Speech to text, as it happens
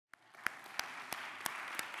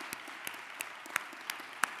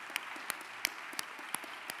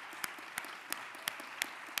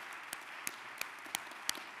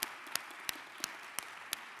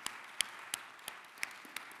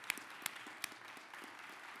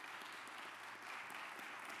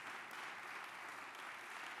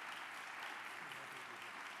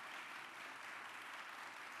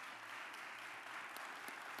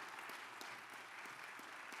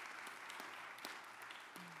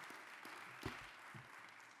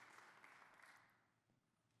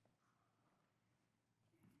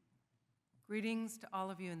Greetings to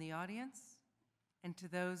all of you in the audience and to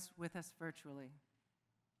those with us virtually.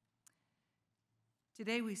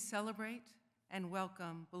 Today we celebrate and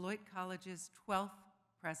welcome Beloit College's 12th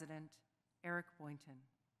president, Eric Boynton.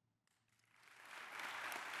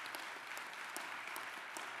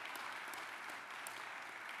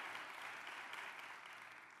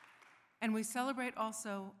 And we celebrate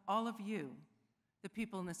also all of you, the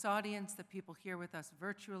people in this audience, the people here with us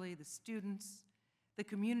virtually, the students, the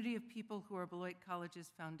community of people who are Beloit College's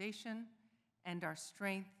foundation and our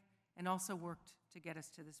strength, and also worked to get us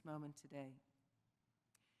to this moment today.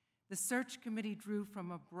 The search committee drew from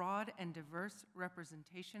a broad and diverse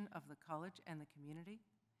representation of the college and the community.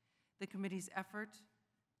 The committee's effort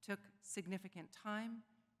took significant time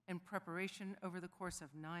and preparation over the course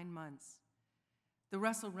of 9 months. The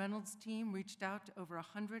Russell Reynolds team reached out to over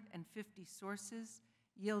 150 sources,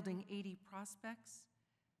 yielding 80 prospects.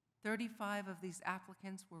 35 of these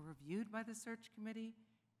applicants were reviewed by the search committee,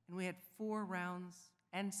 and we had 4 rounds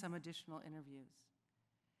and some additional interviews.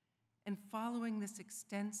 And following this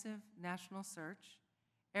extensive national search,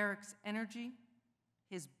 Eric's energy,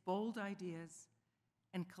 his bold ideas,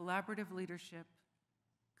 and collaborative leadership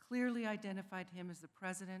clearly identified him as the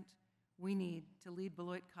president we need to lead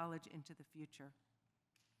Beloit College into the future.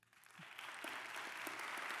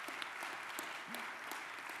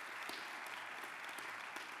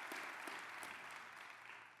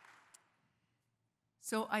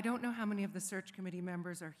 So I don't know how many of the search committee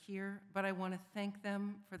members are here, but I want to thank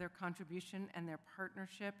them for their contribution and their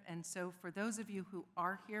partnership. And so for those of you who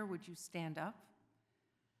are here, would you stand up?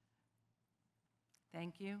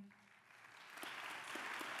 Thank you.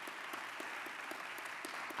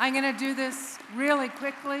 I'm going to do this really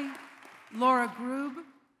quickly. Laura Grube,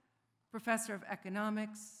 professor of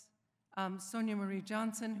economics. Sonia Marie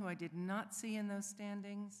Johnson, who I did not see in those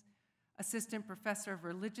standings. Assistant Professor of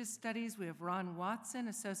Religious Studies, we have Ron Watson,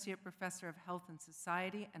 Associate Professor of Health and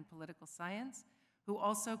Society and Political Science, who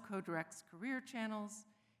also co-directs career channels.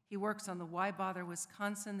 He works on the Why Bother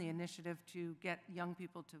Wisconsin, the initiative to get young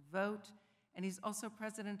people to vote, and he's also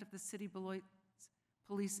president of the City Beloit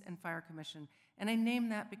Police and Fire Commission. And I name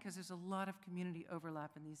that because there's a lot of community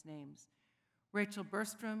overlap in these names. Rachel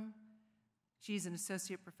Berstrom, she's an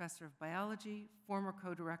Associate Professor of Biology, former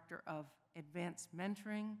co-director of Advanced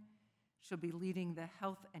Mentoring. She'll be leading the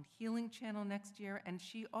Health and Healing Channel next year, and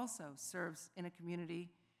she also serves in a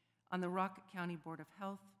community on the Rock County Board of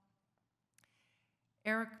Health.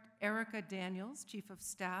 Erica Daniels, Chief of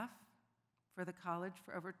Staff for the college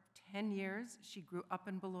for over 10 years. She grew up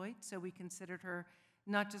in Beloit, so we considered her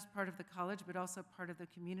not just part of the college, but also part of the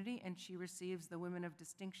community, and she receives the Women of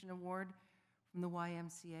Distinction Award from the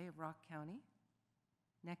YMCA of Rock County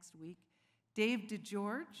next week. Dave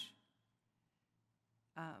DeGeorge.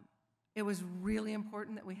 It was really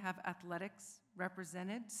important that we have athletics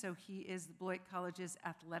represented, so he is the Beloit College's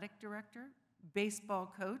athletic director,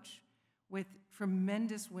 baseball coach with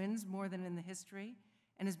tremendous wins, more than in the history,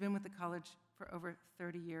 and has been with the college for over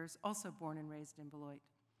 30 years, also born and raised in Beloit.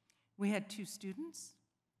 We had 2 students,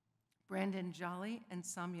 Brandon Jolly and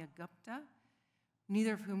Samya Gupta,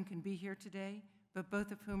 neither of whom can be here today, but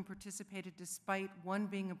both of whom participated despite one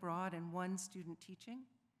being abroad and one student teaching.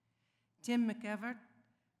 Tim McEvert,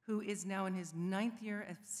 who is now in his 9th year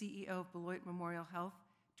as CEO of Beloit Memorial Health,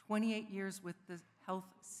 28 years with the health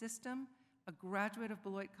system, a graduate of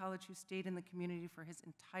Beloit College who stayed in the community for his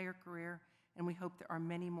entire career, and we hope there are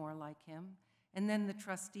many more like him. And then the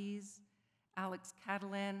trustees, Alex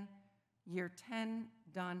Catalan, year 10,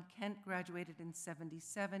 Don Kent graduated in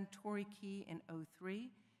 77, Tori Key in 03,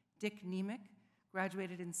 Dick Nemec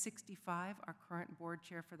graduated in 65, our current board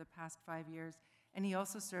chair for the past 5 years, and he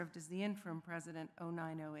also served as the interim president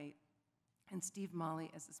 09-08, and Steve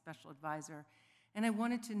Molly as a special advisor. And I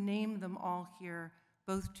wanted to name them all here,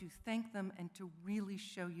 both to thank them and to really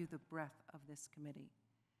show you the breadth of this committee.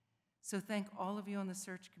 So thank all of you on the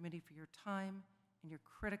search committee for your time and your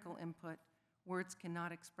critical input. Words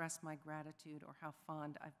cannot express my gratitude or how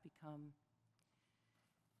fond I've become.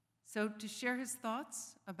 So to share his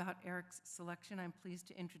thoughts about Eric's selection, I'm pleased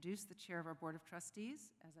to introduce the chair of our Board of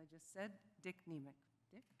Trustees, as I just said, Dick Nemec.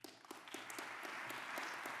 Dick?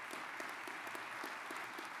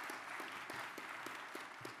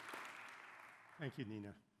 Thank you,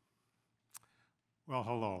 Nina. Well,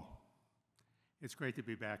 hello. It's great to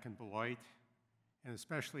be back in Beloit, and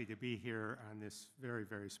especially to be here on this very,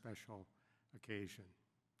 very special occasion.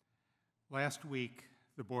 Last week,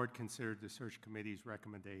 the board considered the search committee's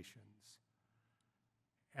recommendations.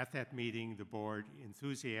 At that meeting, the board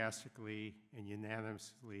enthusiastically and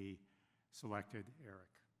unanimously selected Eric.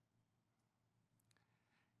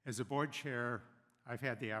 As a board chair, I've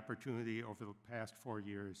had the opportunity over the past 4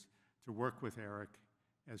 years to work with Eric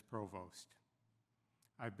as provost.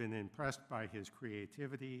 I've been impressed by his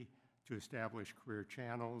creativity to establish career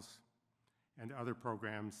channels and other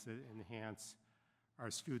programs that enhance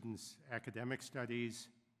our students' academic studies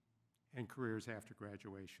and careers after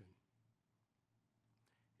graduation.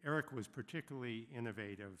 Eric was particularly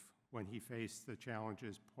innovative when he faced the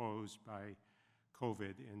challenges posed by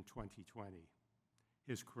COVID in 2020.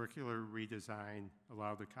 His curricular redesign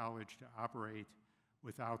allowed the college to operate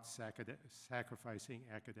without sacrificing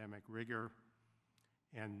academic rigor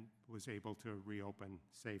and was able to reopen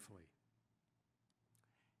safely.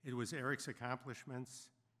 It was Eric's accomplishments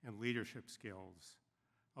and leadership skills,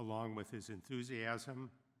 along with his enthusiasm,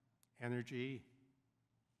 energy,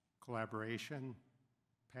 collaboration,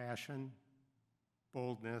 passion,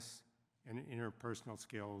 boldness, and interpersonal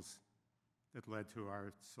skills that led to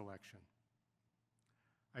our selection.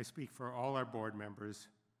 I speak for all our board members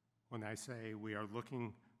when I say we are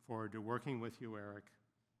looking forward to working with you, Eric,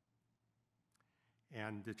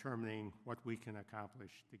 and determining what we can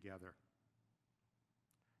accomplish together.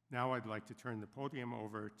 Now I'd like to turn the podium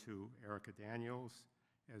over to Erica Daniels,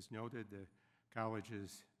 as noted, the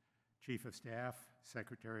college's Chief of Staff,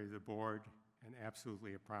 Secretary of the Board, and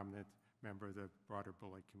absolutely a prominent member of the broader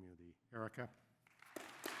Beloit community. Erica?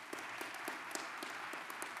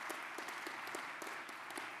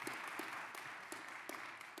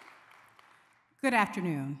 Good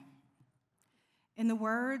afternoon. In the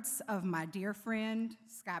words of my dear friend,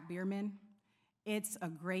 Scott Bierman, it's a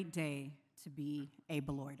great day to be a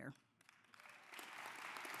Beloiter.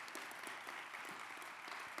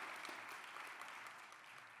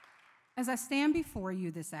 As I stand before you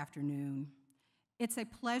this afternoon, it's a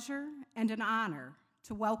pleasure and an honor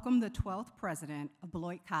to welcome the 12th president of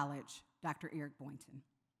Beloit College, Dr. Eric Boynton.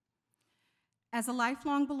 As a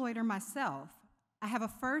lifelong Beloiter myself, I have a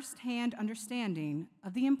firsthand understanding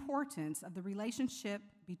of the importance of the relationship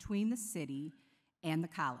between the city and the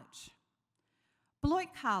college. Beloit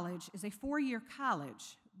College is a 4-year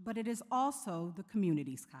college, but it is also the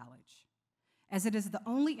community's college, as it is the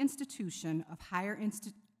only institution of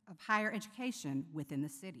higher education within the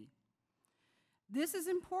city. This is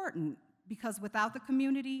important because without the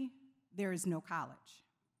community, there is no college.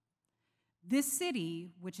 This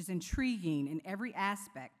city, which is intriguing in every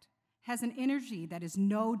aspect, has an energy that is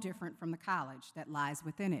no different from the college that lies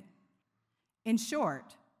within it. In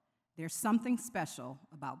short, there's something special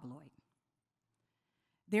about Beloit.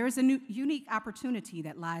 There is a unique opportunity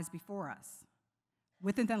that lies before us.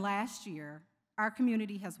 Within the last year, our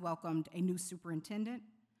community has welcomed a new superintendent,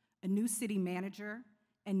 a new city manager,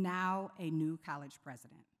 and now a new college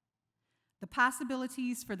president. The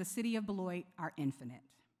possibilities for the city of Beloit are infinite.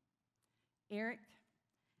 Eric,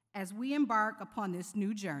 as we embark upon this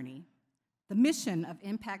new journey, the mission of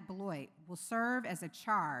Impact Beloit will serve as a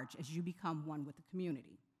charge as you become one with the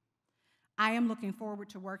community. I am looking forward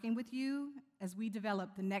to working with you as we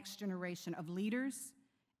develop the next generation of leaders,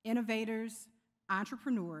 innovators,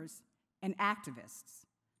 entrepreneurs, and activists,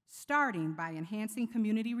 starting by enhancing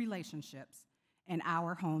community relationships in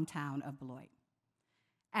our hometown of Beloit.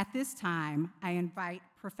 At this time, I invite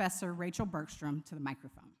Professor Rachel Bergstrom to the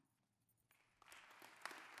microphone.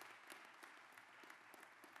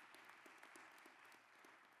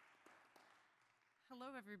 Hello,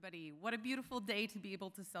 everybody. What a beautiful day to be able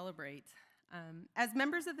to celebrate. As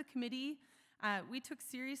members of the committee, we took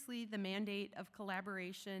seriously the mandate of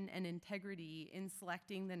collaboration and integrity in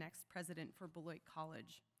selecting the next president for Beloit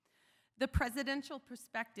College. The presidential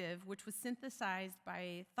perspective, which was synthesized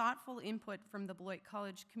by thoughtful input from the Beloit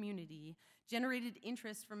College community, generated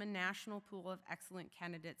interest from a national pool of excellent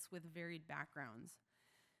candidates with varied backgrounds.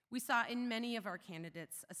 We saw in many of our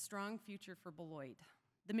candidates a strong future for Beloit.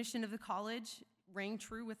 The mission of the college rang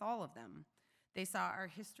true with all of them. They saw our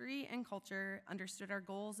history and culture, understood our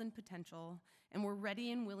goals and potential, and were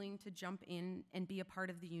ready and willing to jump in and be a part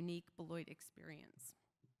of the unique Beloit experience.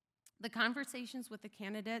 The conversations with the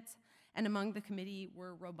candidates and among the committee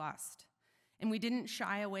were robust, and we didn't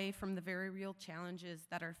shy away from the very real challenges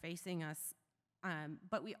that are facing us,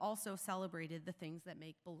 but we also celebrated the things that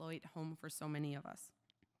make Beloit home for so many of us.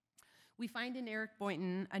 We find in Eric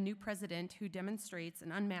Boynton a new president who demonstrates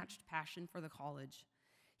an unmatched passion for the college.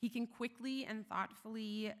 He can quickly and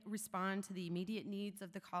thoughtfully respond to the immediate needs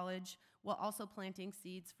of the college while also planting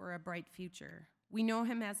seeds for a bright future. We know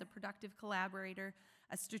him as a productive collaborator,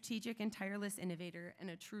 a strategic and tireless innovator, and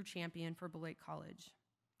a true champion for Beloit College.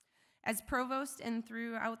 As provost and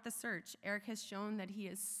throughout the search, Eric has shown that he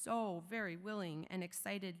is so very willing and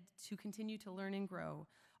excited to continue to learn and grow,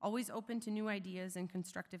 always open to new ideas and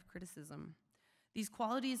constructive criticism. These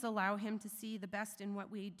qualities allow him to see the best in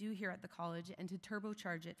what we do here at the college and to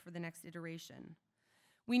turbocharge it for the next iteration.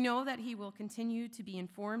 We know that he will continue to be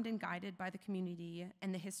informed and guided by the community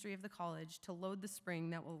and the history of the college to load the spring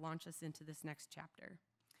that will launch us into this next chapter.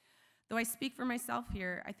 Though I speak for myself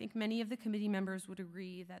here, I think many of the committee members would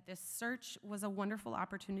agree that this search was a wonderful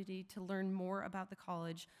opportunity to learn more about the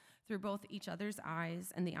college through both each other's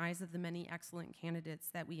eyes and the eyes of the many excellent candidates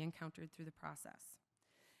that we encountered through the process.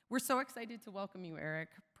 We're so excited to welcome you, Eric,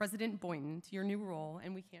 President Boynton, to your new role,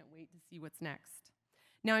 and we can't wait to see what's next.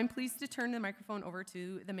 Now I'm pleased to turn the microphone over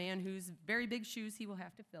to the man whose very big shoes he will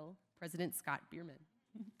have to fill, President Scott Bierman.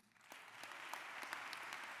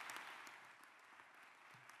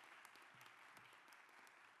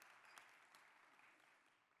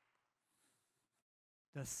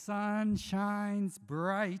 The sun shines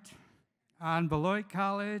bright on Beloit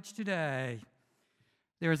College today.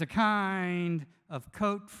 There is a kind of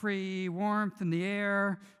coat-free warmth in the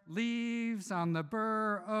air. Leaves on the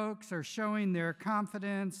bur oaks are showing their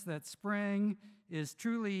confidence that spring is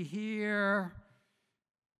truly here.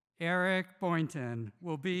 Eric Boynton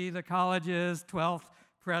will be the college's 12th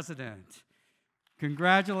president.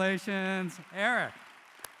 Congratulations, Eric.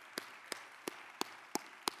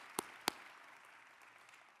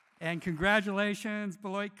 And congratulations,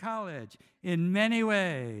 Beloit College. In many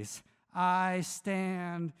ways, I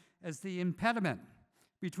stand as the impediment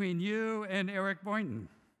between you and Eric Boynton.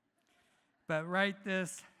 But right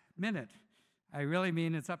this minute, I really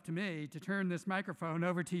mean it's up to me to turn this microphone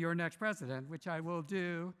over to your next president, which I will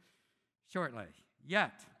do shortly.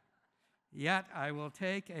 Yet I will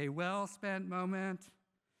take a well-spent moment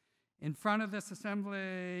in front of this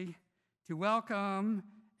assembly to welcome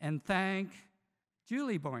and thank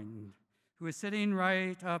Julie Boynton, who is sitting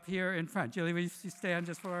right up here in front. Julie, will you stand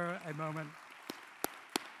just for a moment?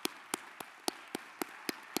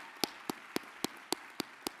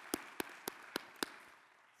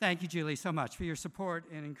 Thank you, Julie, so much for your support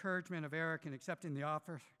and encouragement of Eric in accepting the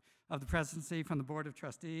offer of the presidency from the Board of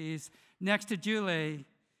Trustees. Next to Julie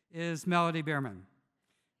is Melody Bierman.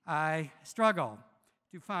 I struggle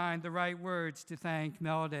to find the right words to thank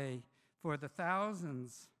Melody for the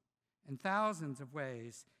thousands and thousands of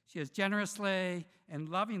ways she has generously and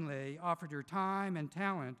lovingly offered her time and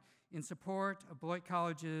talent in support of Beloit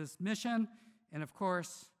College's mission and, of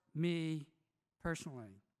course, me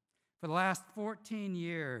personally. For the last 14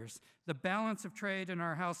 years, the balance of trade in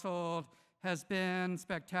our household has been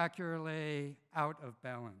spectacularly out of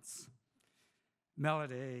balance.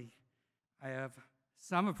 Melody, I have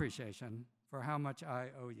some appreciation for how much I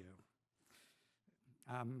owe you.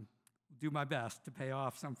 Do my best to pay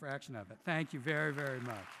off some fraction of it. Thank you very, very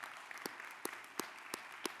much.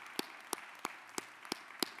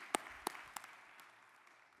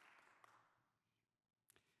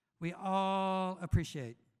 We all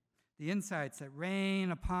appreciate the insights that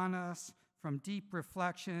rain upon us from deep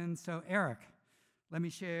reflection. So Eric, let me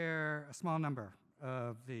share a small number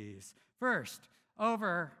of these. First,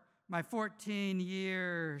 over my 14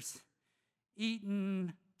 years,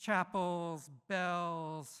 Eaton Chapel's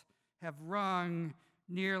bells have rung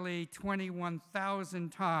nearly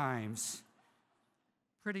 21,000 times,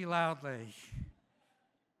 pretty loudly,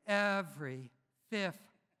 every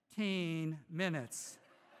 15 minutes,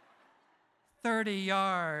 30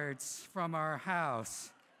 yards from our house.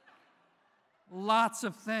 Lots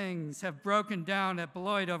of things have broken down at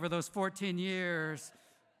Beloit over those 14 years,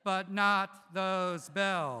 but not those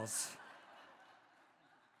bells.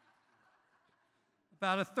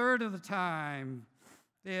 About a third of the time,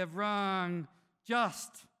 they have rung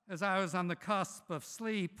just as I was on the cusp of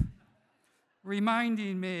sleep,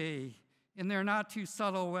 reminding me, in their not too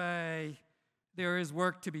subtle way, there is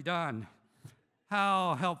work to be done.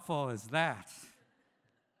 How helpful is that?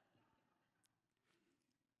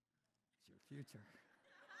 It's your future.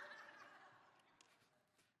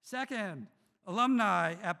 Second,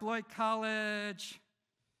 alumni at Beloit College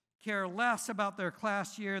care less about their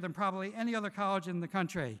class year than probably any other college in the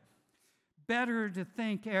country. Better to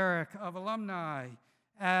think, Eric, of alumni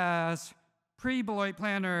as pre-Beloit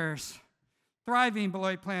planners, thriving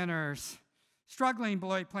Beloit planners, struggling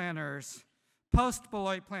Beloit planners,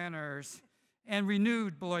 post-Beloit planners, and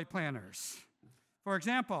renewed Beloit planners. For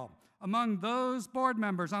example, among those board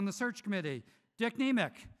members on the search committee, Dick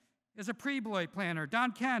Nemec is a pre-Beloit planner.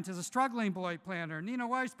 Don Kent is a struggling Beloit planner. Nina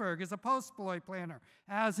Weisberg is a post-Beloit planner,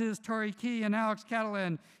 as is Tori Key, and Alex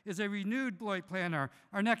Catalan is a renewed Beloit planner.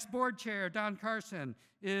 Our next board chair, Don Carson,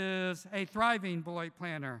 is a thriving Beloit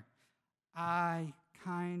planner. I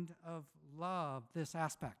kind of love this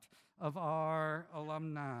aspect of our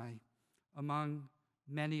alumni, among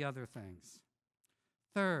many other things.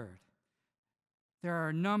 Third, There are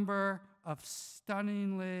a number of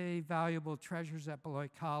stunningly valuable treasures at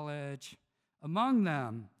Beloit College. Among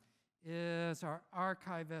them is our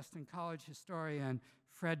archivist and college historian,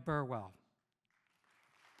 Fred Burwell.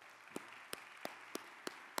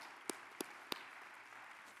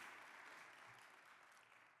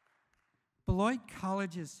 Beloit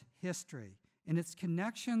College's history and its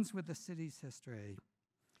connections with the city's history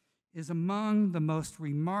is among the most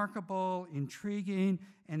remarkable, intriguing,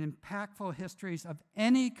 and impactful histories of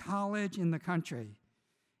any college in the country.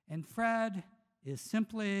 And Fred is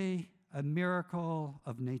simply a miracle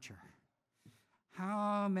of nature.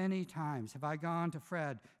 How many times have I gone to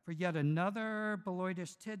Fred for yet another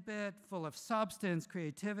Beloitish tidbit full of substance,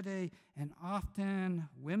 creativity, and often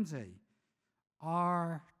whimsy?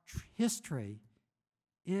 Our history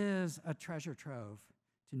is a treasure trove.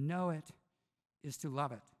 To know it is to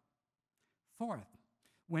love it. Fourth,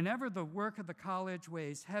 whenever the work of the college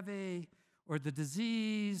weighs heavy or the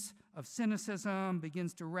disease of cynicism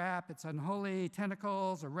begins to wrap its unholy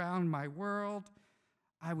tentacles around my world,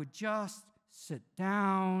 I would just sit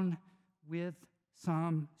down with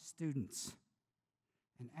some students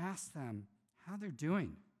and ask them how they're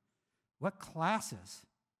doing, what classes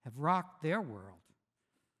have rocked their world.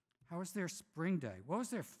 How was their spring day? What was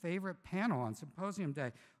their favorite panel on symposium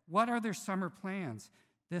day? What are their summer plans?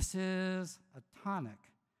 This is a tonic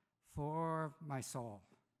for my soul.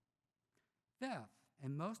 Fifth,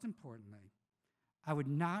 and most importantly, I would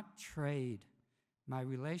not trade my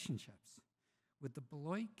relationships with the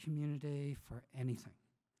Beloit community for anything.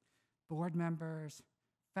 Board members,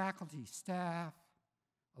 faculty, staff,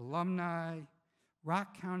 alumni,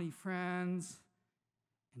 Rock County friends,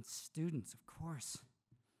 and students, of course.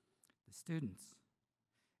 The students.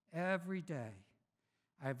 Every day,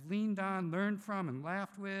 I've leaned on, learned from, and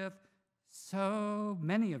laughed with so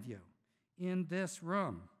many of you in this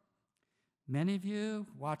room. Many of you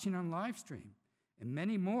watching on live stream, and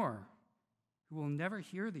many more who will never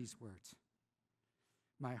hear these words.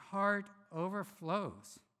 My heart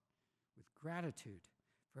overflows with gratitude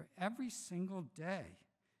for every single day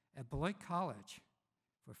at Beloit College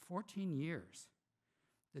for 14 years.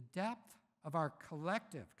 The depth of our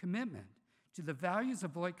collective commitment to the values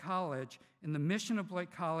of Beloit College and the mission of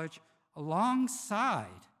Beloit College, alongside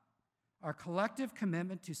our collective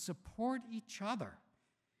commitment to support each other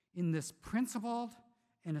in this principled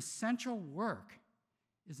and essential work,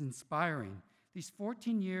 is inspiring. These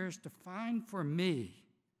 14 years define for me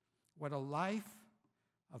what a life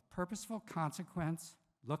of purposeful consequence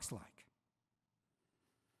looks like.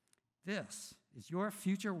 This is your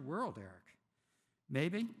future world, Eric.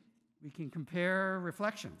 Maybe we can compare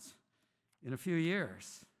reflections in a few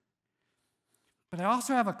years. But I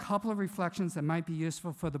also have a couple of reflections that might be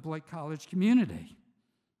useful for the Beloit College community.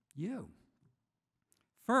 You.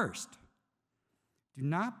 First, do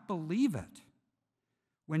not believe it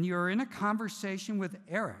when you're in a conversation with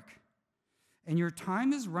Eric and your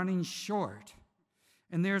time is running short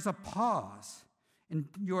and there's a pause and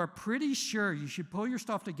you're pretty sure you should pull your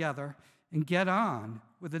stuff together and get on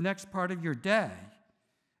with the next part of your day.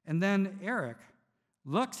 And then Eric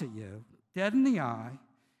looks at you dead in the eye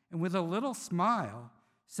and with a little smile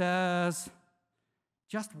says,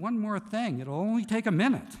 just one more thing, it'll only take a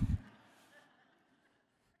minute.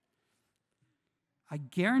 I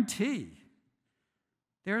guarantee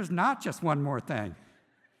there's not just one more thing,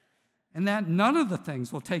 and that none of the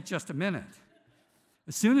things will take just a minute.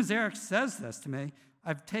 As soon as Eric says this to me,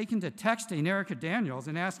 I've taken to texting Erica Daniels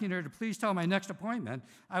and asking her to please tell my next appointment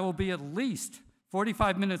I will be at least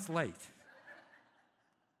 45 minutes late.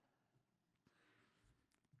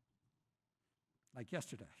 Like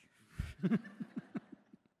yesterday.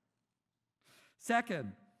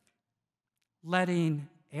 Second, letting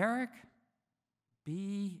Eric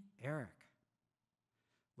be Eric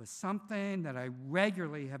was something that I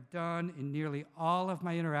regularly have done in nearly all of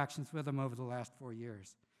my interactions with him over the last 4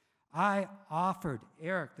 years. I offered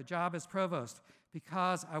Eric the job as provost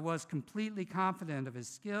because I was completely confident of his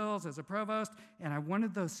skills as a provost, and I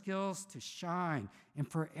wanted those skills to shine, and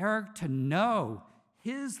for Eric to know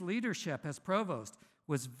his leadership as provost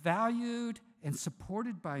was valued and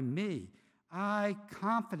supported by me. I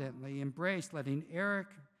confidently embraced letting Eric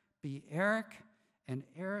be Eric, and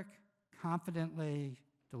Eric confidently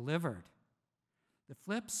delivered. The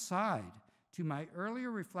flip side to my earlier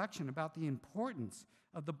reflection about the importance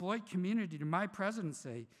of the Beloit community to my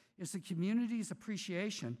presidency is the community's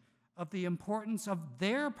appreciation of the importance of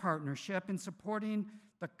their partnership in supporting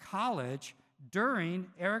the college during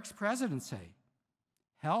Eric's presidency.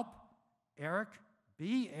 Help Eric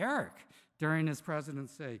be Eric during his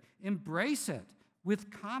presidency. Embrace it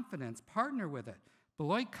with confidence. Partner with it.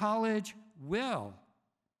 Beloit College will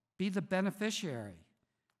be the beneficiary,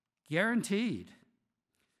 guaranteed.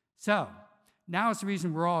 So, now is the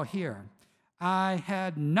reason we're all here. I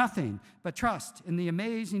had nothing but trust in the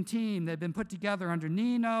amazing team that had been put together under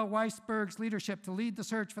Nina Weisberg's leadership to lead the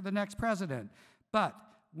search for the next president. But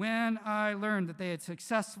when I learned that they had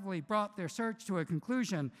successfully brought their search to a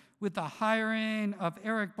conclusion with the hiring of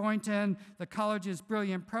Eric Boynton, the college's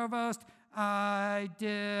brilliant provost, I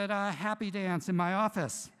did a happy dance in my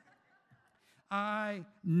office. I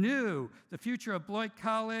knew the future of Beloit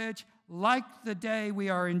College, like the day we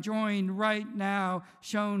are enjoying right now,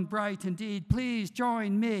 shone bright indeed. Please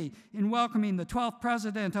join me in welcoming the 12th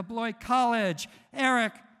president of Beloit College,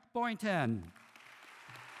 Eric Boynton.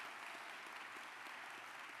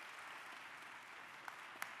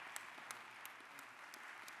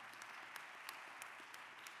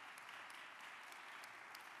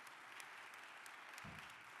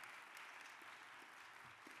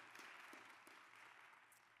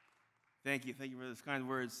 Thank you for those kind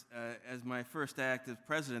words. As my first act as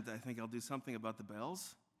president, I think I'll do something about the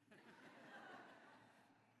bells.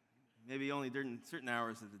 Maybe only during certain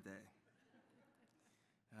hours of the day.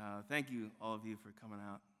 Thank you, all of you, for coming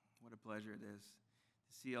out. What a pleasure it is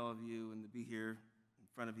to see all of you and to be here in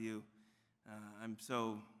front of you. I'm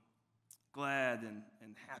so glad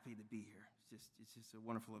and happy to be here. It's just a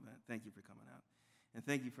wonderful event. Thank you for coming out. And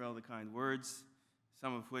thank you for all the kind words,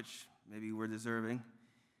 some of which maybe we're deserving.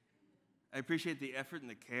 I appreciate the effort and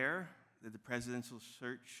the care that the presidential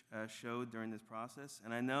search showed during this process,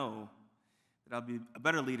 and I know that I'll be a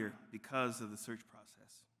better leader because of the search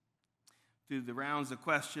process. Through the rounds of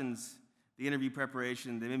questions, the interview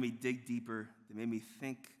preparation, they made me dig deeper, they made me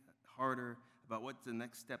think harder about what the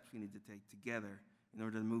next steps we need to take together in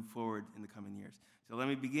order to move forward in the coming years. So let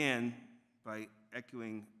me begin by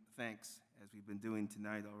echoing thanks, as we've been doing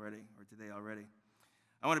tonight already, or today already.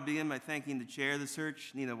 I want to begin by thanking the chair of the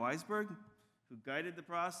search, Nina Weisberg, who guided the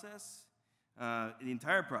process, the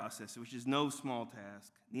entire process, which is no small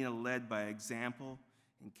task. Nina led by example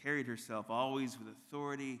and carried herself always with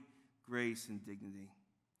authority, grace, and dignity.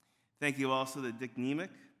 Thank you also to Dick Nemec,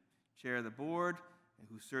 chair of the board,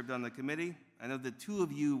 who served on the committee. I know the two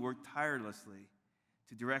of you worked tirelessly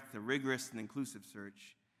to direct the rigorous and inclusive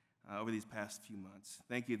search over these past few months.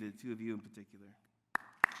 Thank you to the two of you in particular.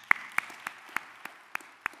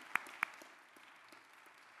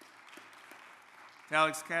 To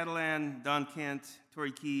Alex Catalan, Don Kent,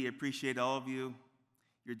 Tori Key, I appreciate all of you.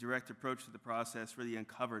 Your direct approach to the process really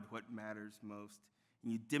uncovered what matters most.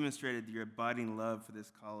 And you demonstrated your abiding love for this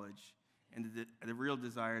college and the real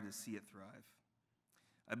desire to see it thrive.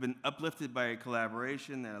 I've been uplifted by your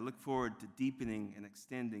collaboration, and I look forward to deepening and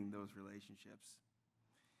extending those relationships.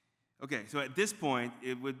 Okay, so at this point,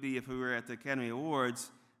 it would be if we were at the Academy Awards,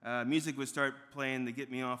 music would start playing to get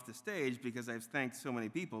me off the stage because I've thanked so many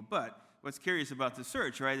people. But what's curious about the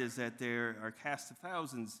search, right, is that there are casts of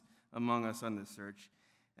thousands among us on this search.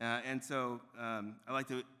 And so I'd like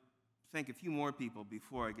to thank a few more people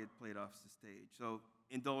before I get played off the stage. So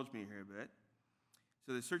indulge me here a bit.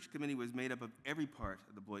 So the search committee was made up of every part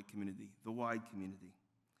of the Beloit community, the wide community.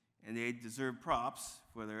 And they deserve props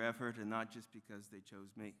for their effort and not just because they chose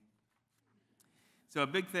me. So a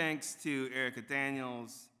big thanks to Erica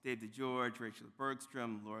Daniels, Dave DeGeorge, Rachel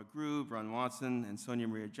Bergstrom, Laura Grube, Ron Watson, and Sonia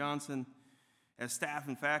Maria Johnson. As staff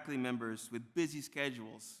and faculty members with busy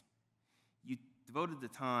schedules, you devoted the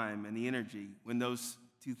time and the energy when those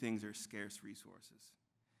two things are scarce resources.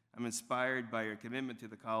 I'm inspired by your commitment to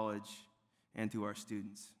the college and to our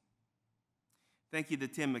students. Thank you to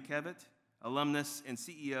Tim McKevitt, alumnus and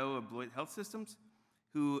CEO of Beloit Health Systems,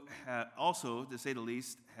 who also, to say the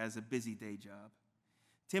least, has a busy day job.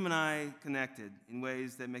 Tim and I connected in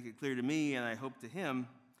ways that make it clear to me, and I hope to him,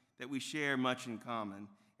 that we share much in common,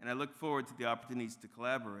 and I look forward to the opportunities to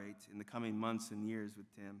collaborate in the coming months and years with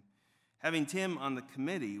Tim. Having Tim on the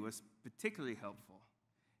committee was particularly helpful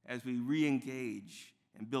as we re-engage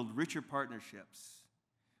and build richer partnerships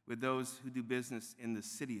with those who do business in the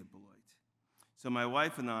city of Beloit. So my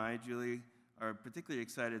wife and I, Julie, are particularly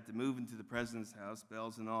excited to move into the President's House,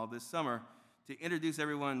 bells and all, this summer, to introduce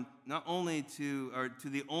everyone not only to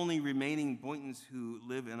the only remaining Boyntons who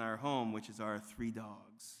live in our home, which is our 3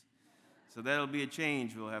 dogs. So that'll be a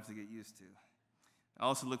change we'll have to get used to. I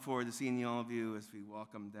also look forward to seeing all of you as we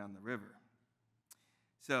walk them down the river.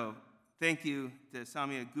 So thank you to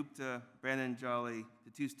Samia Gupta, Brandon Jolly,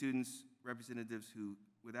 the 2 students representatives who,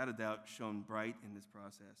 without a doubt, shone bright in this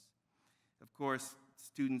process. Of course,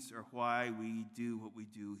 students are why we do what we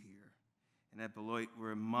do here. And at Beloit,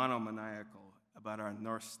 we're monomaniacal about our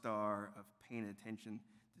North Star of paying attention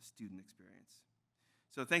to student experience.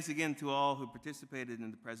 So thanks again to all who participated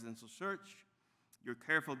in the presidential search. Your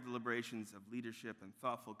careful deliberations of leadership and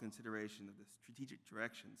thoughtful consideration of the strategic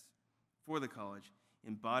directions for the college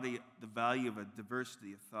embody the value of a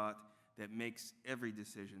diversity of thought that makes every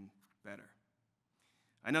decision better.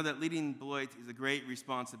 I know that leading Beloit is a great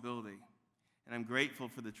responsibility, and I'm grateful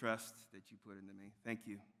for the trust that you put into me. Thank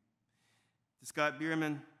you. To Scott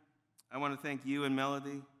Bierman, I want to thank you and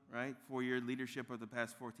Melody, right, for your leadership over the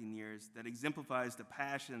past 14 years that exemplifies the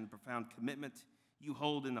passion and profound commitment you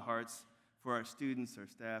hold in the hearts for our students, our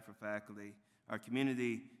staff, our faculty, our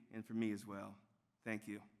community, and for me as well. Thank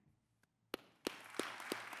you.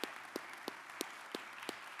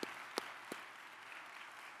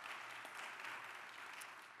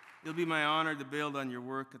 It'll be my honor to build on your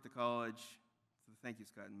work at the college. So thank you,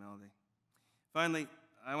 Scott and Melody. Finally,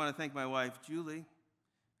 I want to thank my wife, Julie,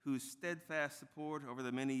 whose steadfast support over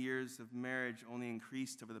the many years of marriage only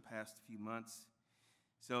increased over the past few months.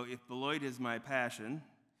 So if Beloit is my passion,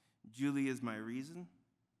 Julie is my reason.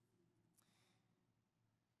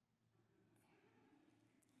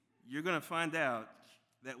 You're going to find out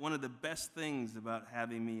that one of the best things about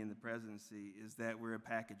having me in the presidency is that we're a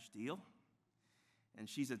package deal, and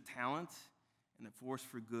she's a talent and a force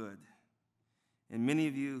for good. And many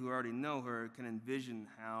of you who already know her can envision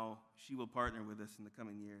how she will partner with us in the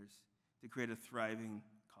coming years to create a thriving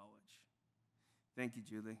college. Thank you,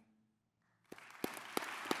 Julie.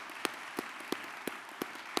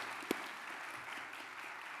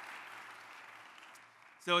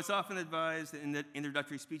 So it's often advised in the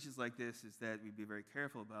introductory speeches like this is that we be very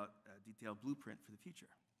careful about a detailed blueprint for the future.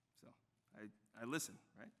 So I listen,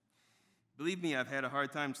 right? Believe me, I've had a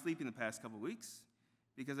hard time sleeping the past couple weeks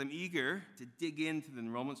because I'm eager to dig into the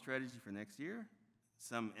enrollment strategy for next year,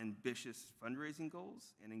 some ambitious fundraising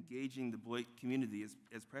goals, and engaging the Beloit community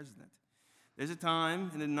as president. There's a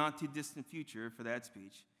time in the not-too-distant future for that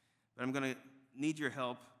speech, but I'm going to need your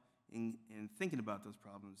help in thinking about those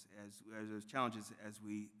problems as those challenges as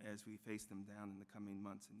we face them down in the coming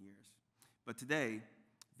months and years. But today,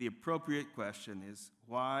 the appropriate question is,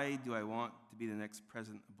 why do I want to be the next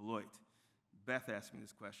president of Beloit? Beth asked me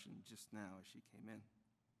this question just now as she came in.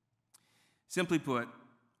 Simply put,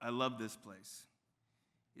 I love this place.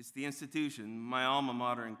 It's the institution, my alma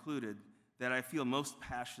mater included, that I feel most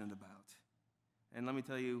passionate about. And let me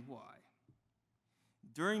tell you why.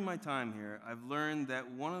 During my time here, I've learned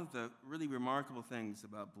that one of the really remarkable things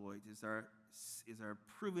about Beloit is our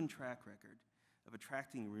proven track record of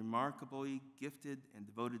attracting remarkably gifted and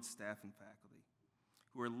devoted staff and faculty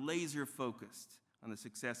who are laser focused on the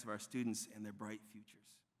success of our students and their bright futures.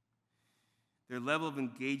 Their level of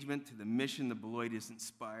engagement to the mission of Beloit is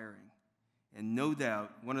inspiring, and no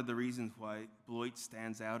doubt one of the reasons why Beloit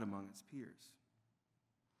stands out among its peers.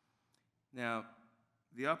 Now,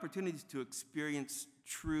 the opportunities to experience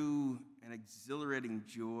true and exhilarating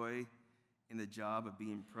joy in the job of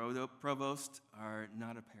being provost are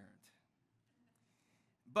not apparent.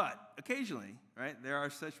 But occasionally, right, there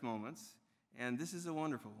are such moments, and this is a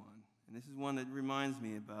wonderful one. And this is one that reminds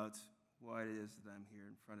me about why it is that I'm here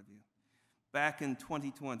in front of you. Back in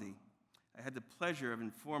 2020, I had the pleasure of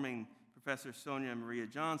informing Professor Sonia Maria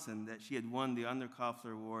Johnson that she had won the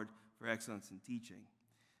Underkoffler Award for Excellence in Teaching.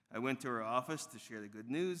 I went to her office to share the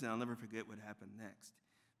good news, and I'll never forget what happened next.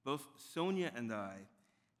 Both Sonia and I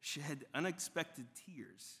shed unexpected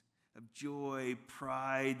tears of joy,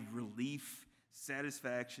 pride, relief,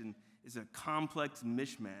 satisfaction. Is a complex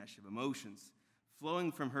mishmash of emotions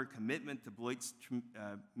flowing from her commitment to Beloit's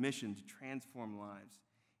mission to transform lives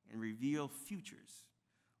and reveal futures,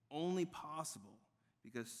 only possible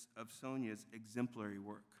because of Sonia's exemplary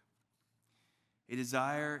work. A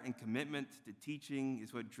desire and commitment to teaching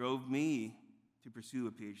is what drove me to pursue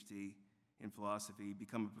a PhD in philosophy,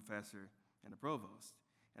 become a professor and a provost.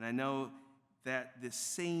 And I know that this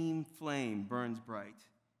same flame burns bright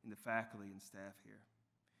in the faculty and staff here.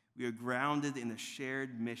 We are grounded in a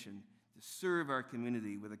shared mission to serve our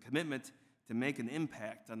community with a commitment to make an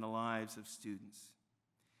impact on the lives of students.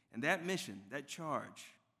 And that mission, that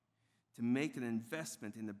charge, to make an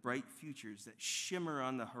investment in the bright futures that shimmer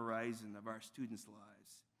on the horizon of our students'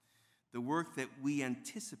 lives, the work that we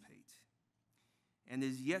anticipate and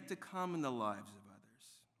is yet to come in the lives of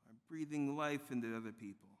others, our breathing life into other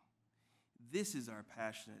people. This is our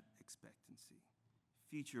passionate expectancy,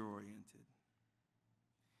 future-oriented.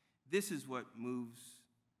 This is what moves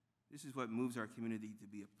our community to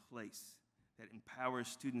be a place that empowers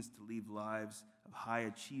students to lead lives of high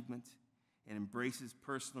achievement and embraces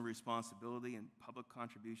personal responsibility and public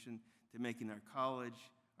contribution to making our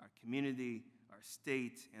college, our community, our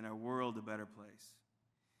state, and our world a better place.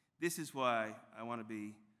 This is why I want to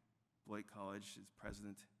be Beloit College as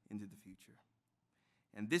president into the future.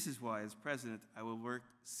 And this is why, as president, I will work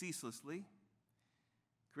ceaselessly,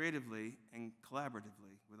 creatively, and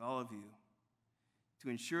collaboratively with all of you to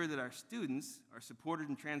ensure that our students are supported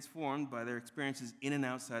and transformed by their experiences in and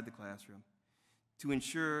outside the classroom, to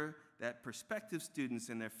ensure that prospective students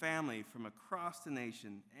and their family from across the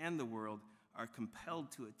nation and the world are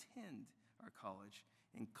compelled to attend our college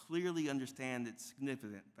and clearly understand its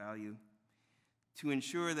significant value, to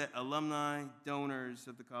ensure that alumni, donors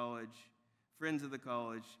of the college, friends of the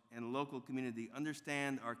college, and local community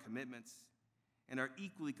understand our commitments and are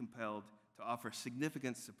equally compelled to offer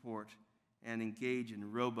significant support and engage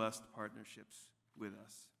in robust partnerships with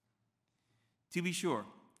us. To be sure,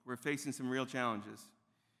 we're facing some real challenges,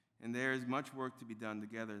 and there is much work to be done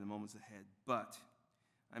together in the moments ahead, but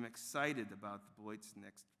I'm excited about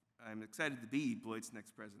I'm excited to be Beloit's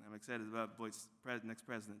next president. I'm excited about Beloit's next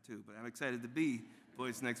president too, but I'm excited to be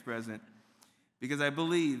Beloit's next president because I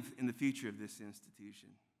believe in the future of this institution.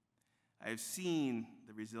 I have seen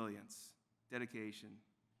the resilience, dedication,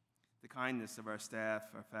 the kindness of our staff,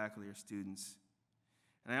 our faculty, our students.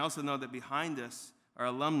 And I also know that behind us are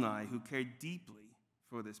alumni who care deeply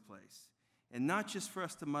for this place, and not just for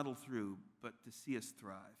us to muddle through, but to see us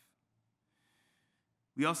thrive.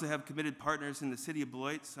 We also have committed partners in the city of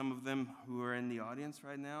Beloit, some of them who are in the audience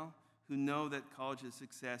right now, who know that college's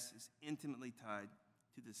success is intimately tied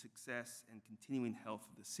to the success and continuing health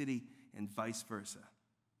of the city and vice versa.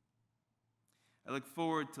 I look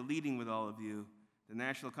forward to leading with all of you the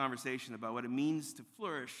national conversation about what it means to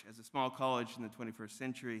flourish as a small college in the 21st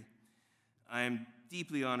century. I am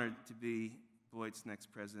deeply honored to be Beloit's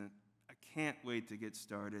next president. I can't wait to get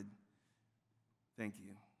started. Thank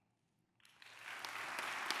you.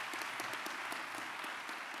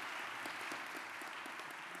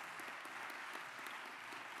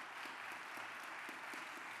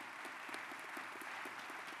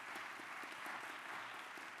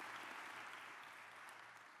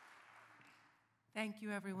 Thank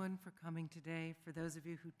you, everyone, for coming today, for those of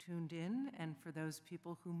you who tuned in, and for those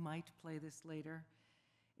people who might play this later.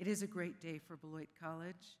 It is a great day for Beloit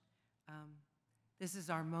College. This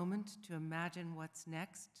is our moment to imagine what's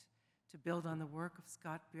next, to build on the work of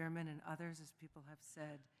Scott Bierman and others, as people have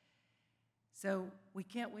said. So we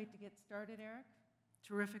can't wait to get started, Eric.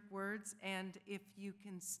 Terrific words, and if you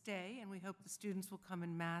can stay, and we hope the students will come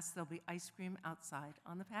in mass, there'll be ice cream outside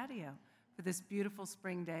on the patio for this beautiful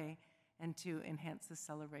spring day and to enhance the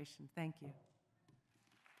celebration. Thank you.